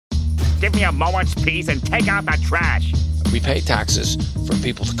give me a moment's peace and take out the trash. We pay taxes for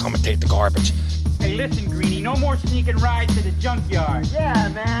people to come and take the garbage. Hey, listen, Greenie, no more sneaking rides to the junkyard. Yeah,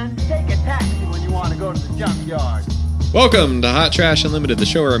 man, take a taxi when you want to go to the junkyard. Welcome to Hot Trash Unlimited, the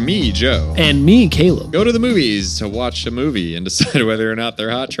show where me, Joe, and me, Caleb, go to the movies to watch a movie and decide whether or not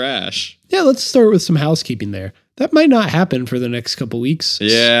they're hot trash. Yeah, let's start with some housekeeping there. That might not happen for the next couple weeks.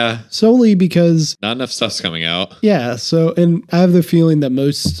 Yeah. Solely because... not enough stuff's coming out. Yeah, and I have the feeling that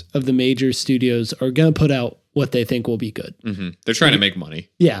most of the major studios are going to put out what they think will be good. Mm-hmm. They're trying to make money.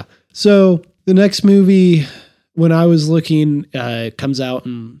 Yeah. So the next movie, when I was looking, comes out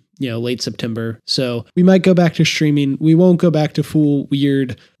in late September. So we might go back to streaming. We won't go back to full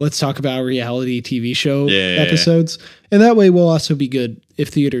weird, let's talk about reality TV show episodes. Yeah. And that way we'll also be good if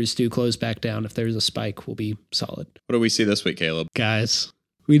theaters do close back down. If there's a spike, we'll be solid. What do we see this week, Caleb? Guys,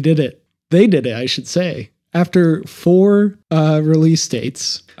 we did it. They did it, I should say. After 4 release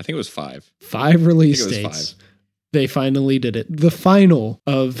dates. I think it was 5. 5 release dates. 5. They finally did it. The final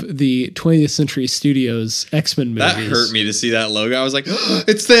of the 20th Century Studios X-Men movies. That hurt me to see that logo. I was like, oh,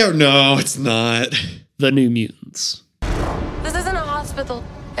 it's there. No, it's not. The New Mutants. This isn't a hospital.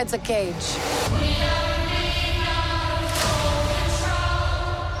 It's a cage.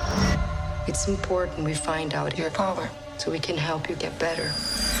 It's important we find out your power so we can help you get better.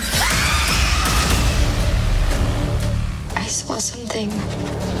 I saw something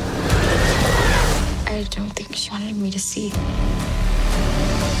I don't think she wanted me to see.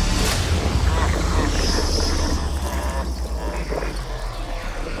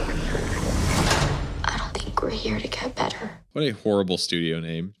 I don't think we're here to get better. What a horrible studio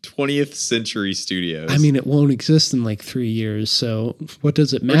name. 20th Century Studios. I mean, it won't exist in like 3 years, so what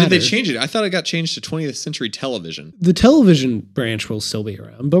does it matter? Or did they change it? I thought it got changed to 20th Century Television. The television branch will still be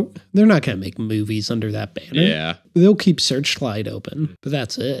around, but they're not going to make movies under that banner. Yeah. They'll keep Searchlight open, but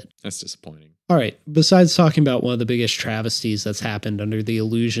that's it. That's disappointing. All right. Besides talking about one of the biggest travesties that's happened under the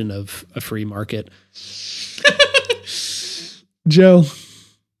illusion of a free market, Joe,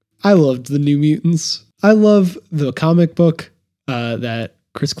 I loved the New Mutants. I love the comic book that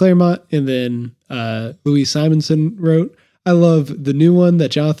Chris Claremont and then Louise Simonson wrote. I love the new one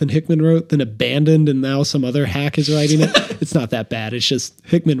that Jonathan Hickman wrote, then abandoned, and now some other hack is writing it. It's not that bad. It's just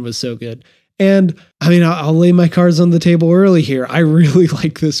Hickman was so good. And I mean, I'll lay my cards on the table early here. I really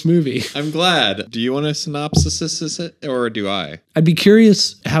like this movie. I'm glad. Do you want a synopsis it, or do I? I'd be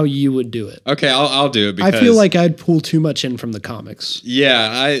curious how you would do it. Okay, I'll do it because I feel like I'd pull too much in from the comics. Yeah,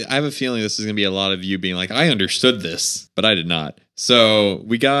 I have a feeling this is going to be a lot of you being like, I understood this, but I did not. So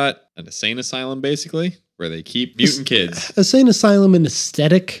we got an insane asylum, basically, where they keep mutant kids. Insane asylum in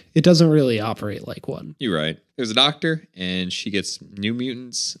aesthetic, it doesn't really operate like one. You're right. There's a doctor, and she gets new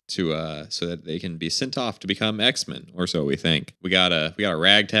mutants to so that they can be sent off to become X-Men, or so we think. We got a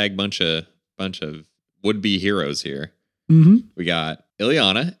ragtag bunch of would-be heroes here. Mm-hmm. We got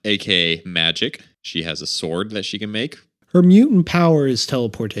Illyana, aka Magic. She has a sword that she can make. Her mutant power is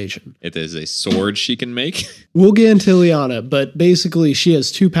teleportation. It is a sword she can make. We'll get into Illyana, but basically she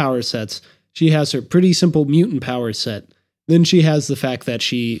has 2 power sets. She has her pretty simple mutant power set. Then she has the fact that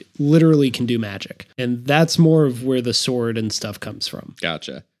she literally can do magic. And that's more of where the sword and stuff comes from.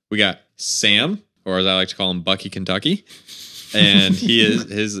 Gotcha. We got Sam, or as I like to call him, Bucky Kentucky. And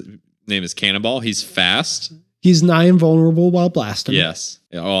his name is Cannonball. He's fast. He's nigh invulnerable while blasting. Yes.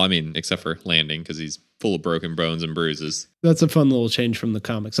 Oh, I mean, except for landing, because he's full of broken bones and bruises. That's a fun little change from the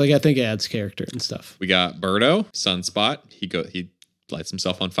comics. Like, I think it adds character and stuff. We got Birdo, Sunspot. He lights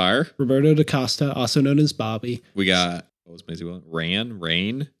himself on fire. Roberto DaCosta, also known as Bobby. We got... what was Maisie Williams?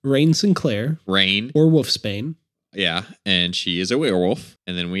 Rain Sinclair. Rain. Or Wolfsbane. Yeah, and she is a werewolf.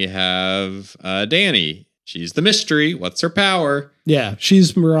 And then we have Danny. She's the mystery. What's her power? Yeah,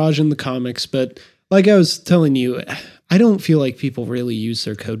 she's Mirage in the comics, but like I was telling you, I don't feel like people really use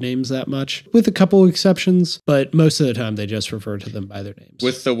their code names that much, with a couple exceptions, but most of the time they just refer to them by their names.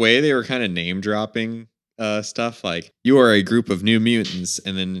 With the way they were kind of name dropping stuff, like, you are a group of new mutants,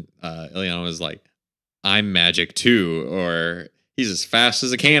 and then Illyana was like, I'm Magic too, or he's as fast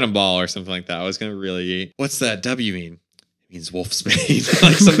as a cannonball, or something like that. I was going to really... what's that W mean? It means Wolfsbane.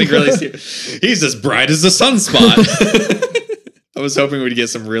 Like something really stupid. He's as bright as the sunspot. I was hoping we'd get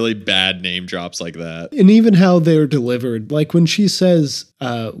some really bad name drops like that. And even how they're delivered. Like when she says,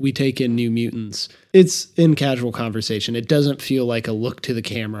 we take in new mutants, it's in casual conversation. It doesn't feel like a look to the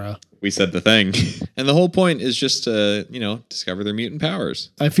camera. We said the thing. And the whole point is just to, discover their mutant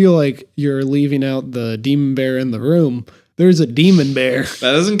powers. I feel like you're leaving out the demon bear in the room. There's a demon bear.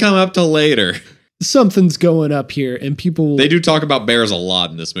 That doesn't come up till later. something's going up here, and people. They do talk about bears a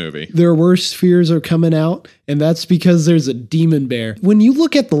lot in this movie. Their worst fears are coming out, and that's because there's a demon bear. When you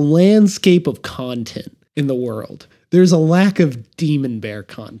look at the landscape of content in the world, there's a lack of demon bear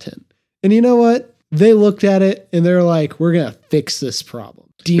content. And you know what? They looked at it and they're like, we're going to fix this problem.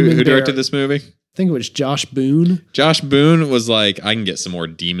 Who directed this movie? I think it was Josh Boone. Josh Boone was like, I can get some more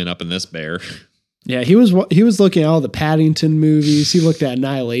demon up in this bear. Yeah, he was looking at all the Paddington movies. He looked at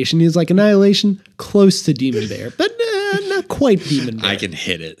Annihilation. He was like, Annihilation, close to Demon Bear, but not quite Demon Bear. I can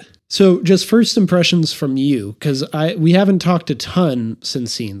hit it. So just first impressions from you, because we haven't talked a ton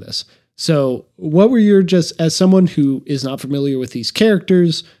since seeing this. So what were your, just as someone who is not familiar with these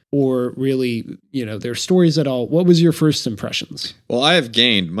characters or really, their stories at all, what was your first impressions? Well, I have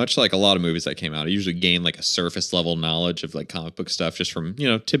gained, much like a lot of movies that came out, I usually gain like a surface level knowledge of like comic book stuff just from,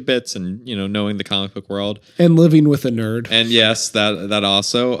 tidbits and, knowing the comic book world. And living with a nerd. And yes, that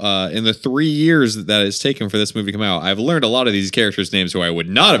also, in the 3 years that it's taken for this movie to come out, I've learned a lot of these characters' names who I would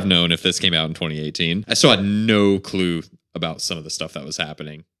not have known if this came out in 2018. I still had no clue about some of the stuff that was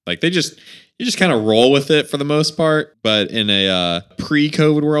happening. Like you just kind of roll with it for the most part. But in a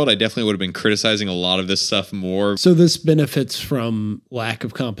pre-COVID world, I definitely would have been criticizing a lot of this stuff more. So this benefits from lack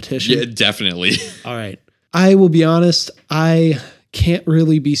of competition? Yeah, definitely. All right. I will be honest, I can't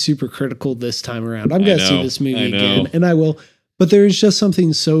really be super critical this time around. I'm going to see this movie again, and I will. But there is just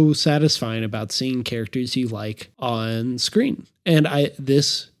something so satisfying about seeing characters you like on screen. And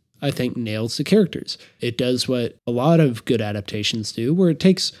this I think nails the characters. It does what a lot of good adaptations do, where it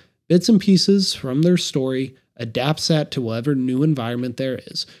takes bits and pieces from their story, adapts that to whatever new environment there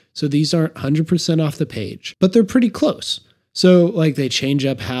is. So these aren't 100% off the page, but they're pretty close. So like they change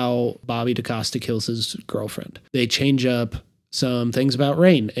up how Bobby DaCosta kills his girlfriend. They change up some things about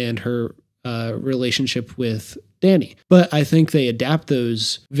Rain and her relationship with Danny. But I think they adapt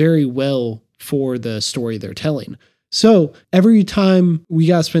those very well for the story they're telling. So every time we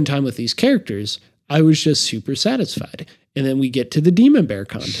got to spend time with these characters, I was just super satisfied. And then we get to the Demon Bear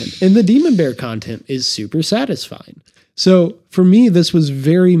content, and the Demon Bear content is super satisfying. So for me, this was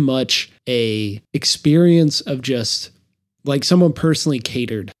very much a experience of just like someone personally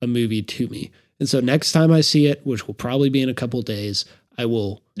catered a movie to me. And so next time I see it, which will probably be in a couple of days, I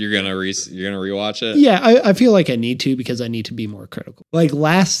will. You're gonna rewatch it? Yeah, I feel like I need to because I need to be more critical. Like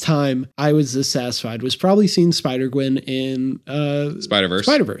last time I was this satisfied was probably seeing Spider-Gwen in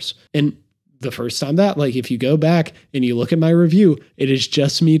Spider-Verse. And the first time that, like if you go back and you look at my review, it is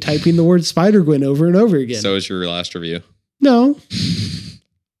just me typing the word Spider-Gwen over and over again. So is your last review? No,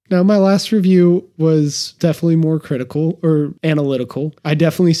 my last review was definitely more critical or analytical. I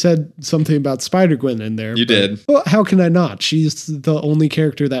definitely said something about Spider-Gwen in there. You did. Well, how can I not? She's the only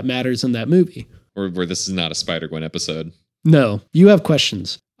character that matters in that movie. Or where this is not a Spider-Gwen episode. No, you have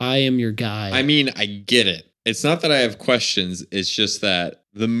questions. I am your guy. I mean, I get it. It's not that I have questions. It's just that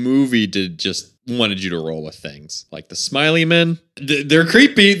the movie wanted you to roll with things. Like the smiley men, they're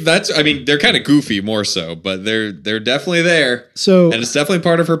creepy. They're kind of goofy more so, but they're definitely there. So, and it's definitely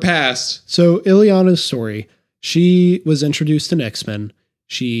part of her past. So Illyana's story, she was introduced in X-Men.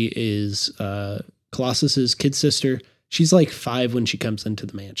 She is Colossus's kid sister. She's like 5 when she comes into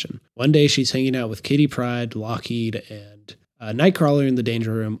the mansion. One day she's hanging out with Kitty Pryde, Lockheed, and Nightcrawler in the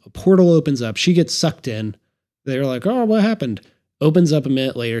danger room. A portal opens up. She gets sucked in. They're like, oh, what happened? Opens up a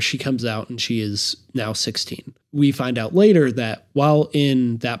minute later. She comes out and she is now 16. We find out later that while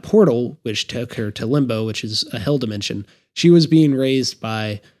in that portal, which took her to Limbo, which is a hell dimension, she was being raised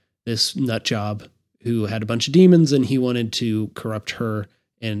by this nut job who had a bunch of demons, and he wanted to corrupt her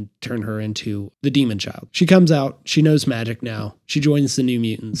and turn her into the demon child. She comes out. She knows magic now. She joins the New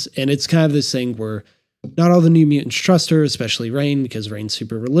Mutants. And it's kind of this thing where not all the New Mutants trust her, especially Rain, because Rain's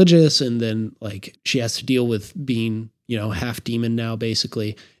super religious. And then like she has to deal with being, half demon now,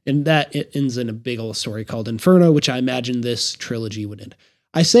 basically. And that it ends in a big old story called Inferno, which I imagine this trilogy would end.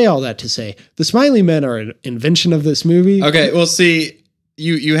 I say all that to say the Smiley Men are an invention of this movie. Okay, well, see,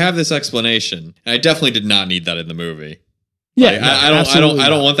 you have this explanation. And I definitely did not need that in the movie. Yeah, like, I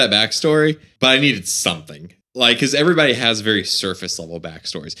don't want that backstory, but I needed something. Like, because everybody has very surface level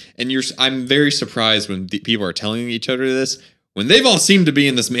backstories, and I'm very surprised when people are telling each other this when they've all seemed to be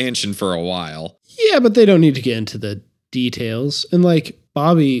in this mansion for a while. Yeah, but they don't need to get into the details. And like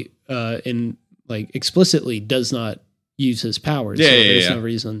Bobby, explicitly does not use his powers. Yeah, so there's no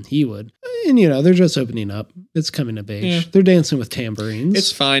reason he would. And, they're just opening up. It's coming of age. Yeah. They're dancing with tambourines.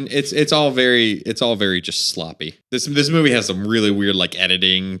 It's fine. It's all very just sloppy. This movie has some really weird like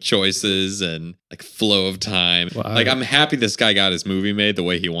editing choices and like flow of time. Well, like I'm happy this guy got his movie made the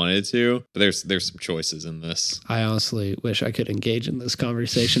way he wanted to, but there's some choices in this. I honestly wish I could engage in this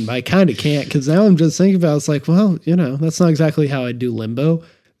conversation, but I kind of can't because now I'm just thinking about it's like, well, that's not exactly how I do Limbo.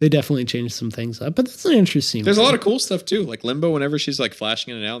 They definitely changed some things up, but that's an interesting. There's a lot of cool stuff too, like Limbo. Whenever she's like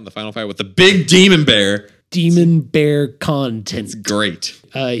flashing in and out in the final fight with the big demon bear. Demon bear content. It's great.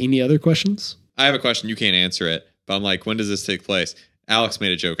 Any other questions? I have a question. You can't answer it, but I'm like, when does this take place? Alex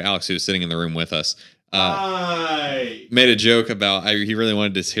made a joke. Alex, who's sitting in the room with us, made a joke about he really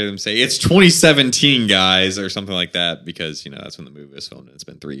wanted to hear them say it's 2017, guys, or something like that, because that's when the movie was filmed and it's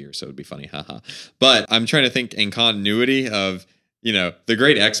been 3 years, so it'd be funny, haha. But I'm trying to think in continuity of the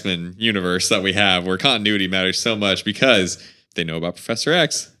great X-Men universe that we have, where continuity matters so much because they know about Professor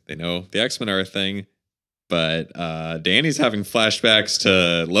X, they know the X-Men are a thing, but Danny's having flashbacks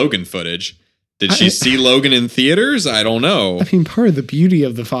to Logan footage. Did she see Logan in theaters? I don't know. I mean, part of the beauty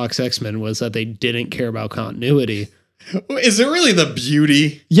of the Fox X-Men was that they didn't care about continuity. Is it really the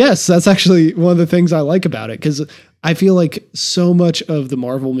beauty? Yes, that's actually one of the things I like about it, because I feel like so much of the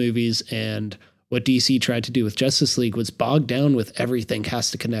Marvel movies and what DC tried to do with Justice League was bogged down with everything has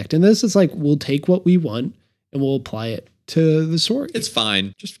to connect. And this is like, we'll take what we want and we'll apply it to the story. It's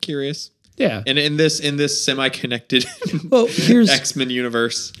fine. Just curious. Yeah. And in this semi-connected here's X-Men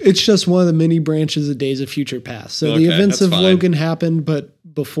universe. It's just one of the many branches of Days of Future Past. So the events of Logan happened,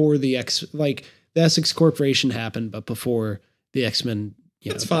 but before the Essex Corporation happened, but before the X-Men.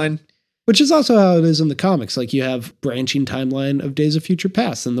 That's fine. Which is also how it is in the comics. Like you have branching timeline of Days of Future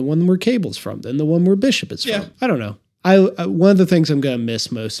Past, and the one where Cable's from, then the one where Bishop is from. I don't know. One of the things I'm going to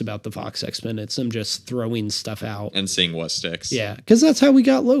miss most about the Fox X-Men, it's them just throwing stuff out. And seeing what sticks. Yeah, because that's how we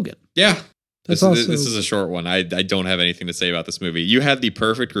got Logan. Yeah. This is a short one. I don't have anything to say about this movie. You had the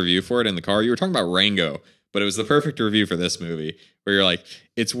perfect review for it in the car. You were talking about Rango, but it was the perfect review for this movie, where you're like,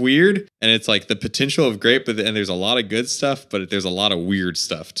 it's weird, and it's like the potential of great, and there's a lot of good stuff, but there's a lot of weird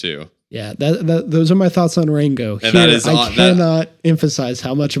stuff too. Yeah, those are my thoughts on Rango. And I cannot emphasize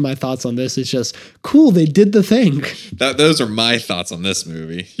how much of my thoughts on this is just cool. They did the thing. Those are my thoughts on this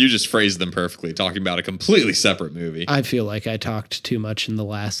movie. You just phrased them perfectly, talking about a completely separate movie. I feel like I talked too much in the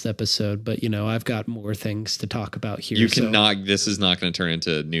last episode, but I've got more things to talk about here. You cannot. This is not going to turn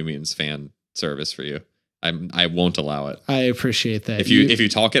into New Mutants fan service for you. I won't allow it. I appreciate that. If you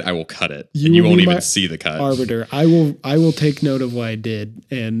talk it, I will cut it. And you won't even see the cut. Arbiter. I will take note of what I did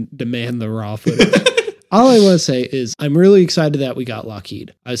and demand the raw footage. All I want to say is I'm really excited that we got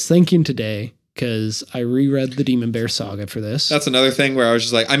Lockheed. I was thinking today, because I reread the Demon Bear saga for this. That's another thing where I was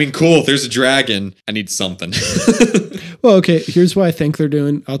just like, cool, if there's a dragon, I need something. Well, okay, here's what I think they're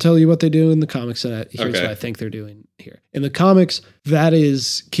doing. I'll tell you what they do in the comics, and here's what I think they're doing here. In the comics, that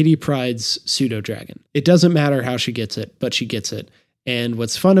is Kitty Pryde's pseudo-dragon. It doesn't matter how she gets it, but she gets it. And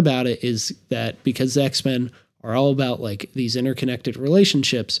what's fun about it is that because the X-Men are all about like these interconnected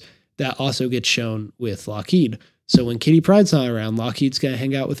relationships, that also gets shown with Lockheed. So when Kitty Pryde's not around, Lockheed's going to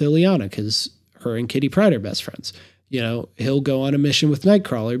hang out with Illyana because her and Kitty Pryde are best friends. He'll go on a mission with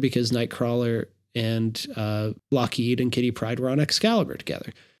Nightcrawler because Nightcrawler and Lockheed and Kitty Pryde were on Excalibur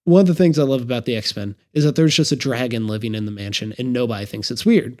together. One of the things I love about the X-Men is that there's just a dragon living in the mansion and nobody thinks it's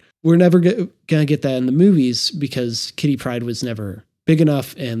weird. We're never going to get that in the movies because Kitty Pryde was never big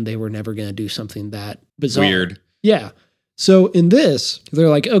enough and they were never going to do something that bizarre. Weird. Yeah. So in this, they're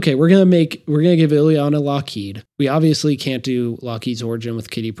like, okay, we're going to give Illyana Lockheed. We obviously can't do Lockheed's origin with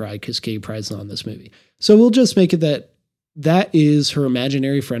Kitty Pryde because Kitty Pryde's not in this movie. So we'll just make it that is her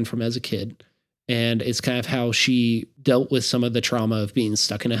imaginary friend from as a kid. And it's kind of how she dealt with some of the trauma of being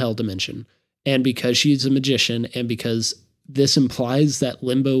stuck in a hell dimension. And because she's a magician and because this implies that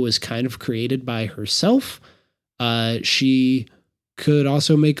Limbo was kind of created by herself, she could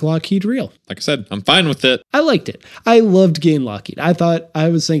also make Lockheed real. Like I said, I'm fine with it. I liked it. I loved getting Lockheed. I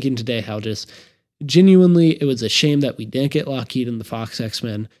was thinking today how just genuinely it was a shame that we didn't get Lockheed in the Fox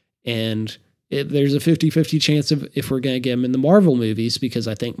X-Men. And there's a 50-50 chance of if we're going to get him in the Marvel movies because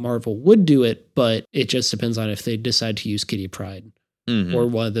I think Marvel would do it, but it just depends on if they decide to use Kitty Pryde or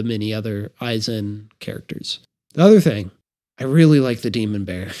one of the many other Eisen characters. The other thing, I really like the Demon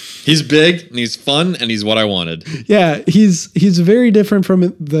Bear. He's big and he's fun and he's what I wanted. Yeah, he's very different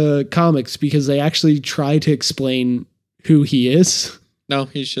from the comics because they actually try to explain who he is. No,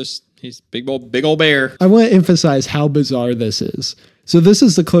 he's big old bear. I want to emphasize how bizarre this is. So this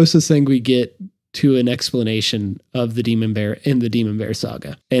is the closest thing we get to an explanation of the Demon Bear in the Demon Bear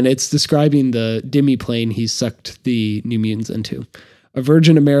saga. And it's describing the demiplane he sucked the New Mutants into. a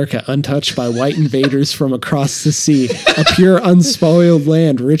virgin America untouched by white invaders from across the sea, a pure unspoiled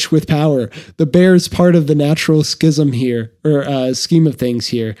land rich with power. The bear's part of the natural schism here, or scheme of things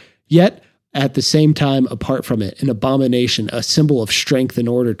here, yet at the same time, apart from it, an abomination, a symbol of strength and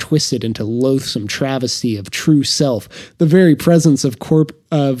order twisted into loathsome travesty of true self, the very presence of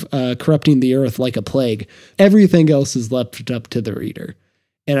corrupting the earth like a plague. Everything else is left up to the reader.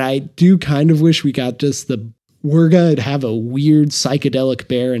 And I do kind of wish we got just we're going to have a weird psychedelic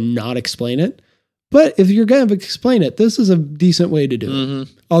bear and not explain it. But if you're going to explain it, this is a decent way to do it.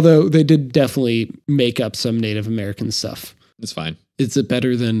 Although they did definitely make up some Native American stuff. It's fine. Is it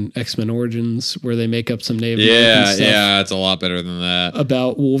better than X-Men Origins where they make up some Native American stuff? Yeah, it's a lot better than that.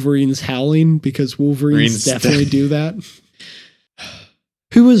 About Wolverine's howling, because Wolverines definitely do that.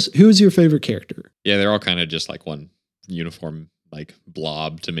 Who was your favorite character? Yeah, they're all kind of just like one uniform like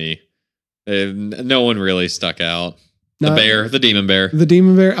blob to me. No one really stuck out. The demon bear. The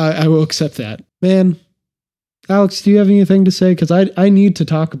demon bear, I will accept that. Man, Alex, do you have anything to say? Because I need to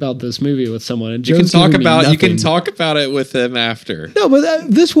talk about this movie with someone. And you can talk about it with him after. No, but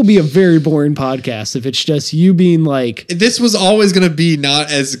this will be a very boring podcast if it's just you being like. This was always going to be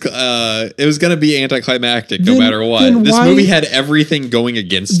not as. It was going to be anticlimactic no matter what. This movie had everything going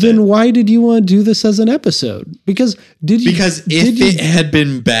against it. Then why did you want to do this as an episode? Because if it had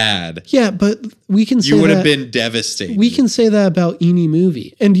been bad, yeah, but we can say you would have been devastated. We can say that about any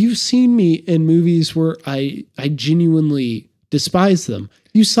movie, and you've seen me in movies where I genuinely despise them.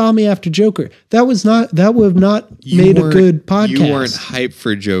 You saw me after Joker. That would have not made a good podcast. You weren't hyped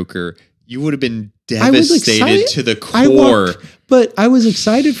for Joker. You would have been devastated to the core. But I was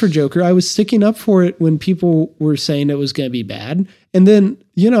excited for Joker. I was sticking up for it when people were saying it was going to be bad. And then,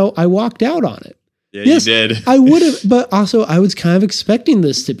 I walked out on it. Yeah, yes, you did. I would have, but also I was kind of expecting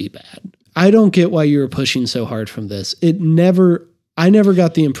this to be bad. I don't get why you were pushing so hard from this. I never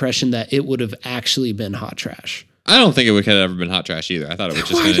got the impression that it would have actually been hot trash. I don't think it could have ever been hot trash either. I thought it was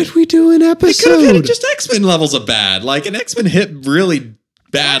just. Why did we do an episode? It could have been just X-Men levels of bad. Like an X-Men hit really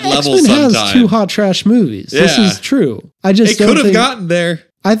bad levels sometimes. X-Men has 2 hot trash movies. Yeah. This is true. It could have gotten there.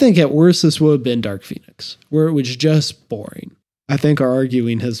 I think at worst this would have been Dark Phoenix, where it was just boring. I think our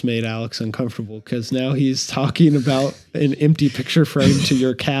arguing has made Alex uncomfortable because now he's talking about an empty picture frame to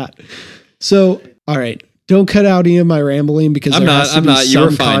your cat. So, all right. Don't cut out any of my rambling because there has to be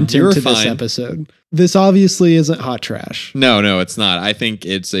some content to this episode. This obviously isn't hot trash. No, it's not. I think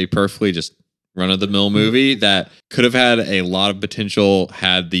it's a perfectly just run-of-the-mill movie that could have had a lot of potential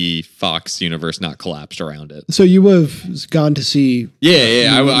had the Fox universe not collapsed around it. So you would have gone to see...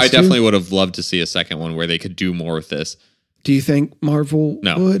 Yeah. I definitely would have loved to see a second one where they could do more with this. Do you think Marvel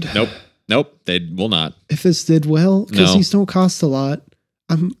would? Nope. They will not. If this did well? Because these don't cost a lot.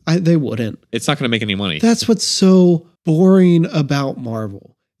 They wouldn't. It's not going to make any money. That's what's so boring about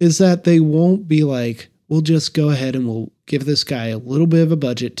Marvel is that they won't be like, we'll just go ahead and we'll give this guy a little bit of a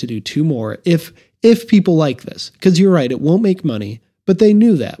budget to do 2 more if people like this. Because you're right, it won't make money, but they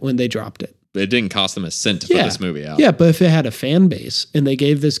knew that when they dropped it. It didn't cost them a cent to put this movie out. Yeah, but if it had a fan base and they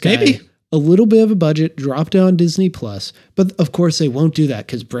gave this guy a little bit of a budget, dropped it on Disney Plus, but of course they won't do that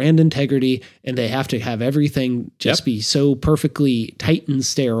because brand integrity, and they have to have everything just be so perfectly tight and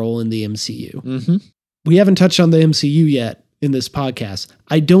sterile in the MCU. Mm-hmm. We haven't touched on the MCU yet in this podcast.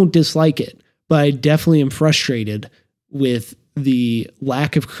 I don't dislike it, but I definitely am frustrated with the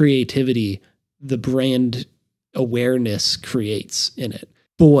lack of creativity the brand awareness creates in it.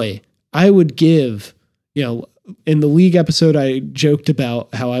 Boy, I would give, in the League episode, I joked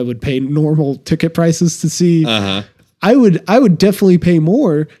about how I would pay normal ticket prices to see. Uh-huh. I would definitely pay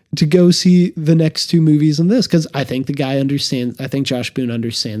more to go see the next 2 movies in this because I think the guy understands. I think Josh Boone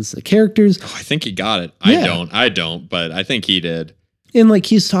understands the characters. Oh, I think he got it. Yeah. I don't, but I think he did. And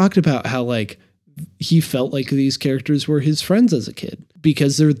he's talked about how he felt like these characters were his friends as a kid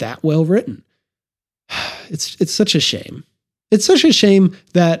because they're that well written. It's such a shame. It's such a shame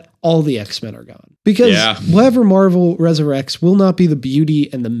that all the X-Men are gone because whatever Marvel resurrects will not be the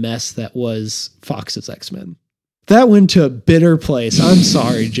beauty and the mess that was Fox's X-Men. That went to a bitter place. I'm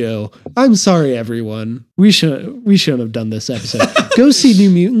sorry, Joe. I'm sorry, everyone. We shouldn't have done this episode. Go see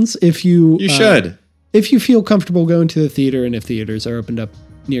New Mutants if you should. If you feel comfortable going to the theater and if theaters are opened up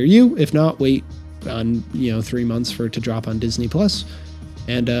near you. If not, wait on 3 months for it to drop on Disney Plus.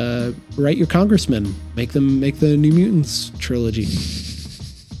 And write your congressman. Make the New Mutants trilogy.